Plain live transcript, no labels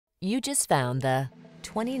You just found the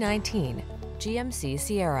 2019 GMC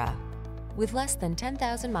Sierra. With less than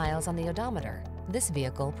 10,000 miles on the odometer, this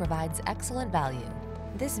vehicle provides excellent value.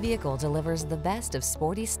 This vehicle delivers the best of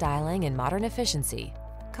sporty styling and modern efficiency.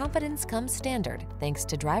 Confidence comes standard thanks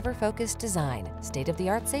to driver-focused design,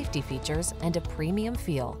 state-of-the-art safety features, and a premium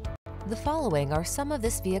feel. The following are some of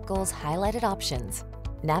this vehicle's highlighted options: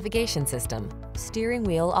 navigation system, steering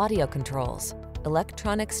wheel audio controls,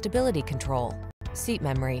 electronic stability control, seat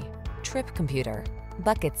memory, trip computer,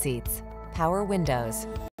 bucket seats, power windows,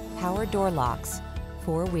 power door locks,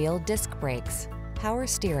 four-wheel disc brakes, power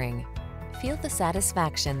steering. Feel the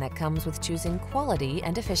satisfaction that comes with choosing quality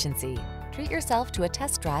and efficiency. Treat yourself to a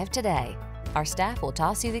test drive today. Our staff will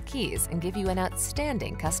toss you the keys and give you an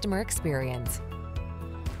outstanding customer experience.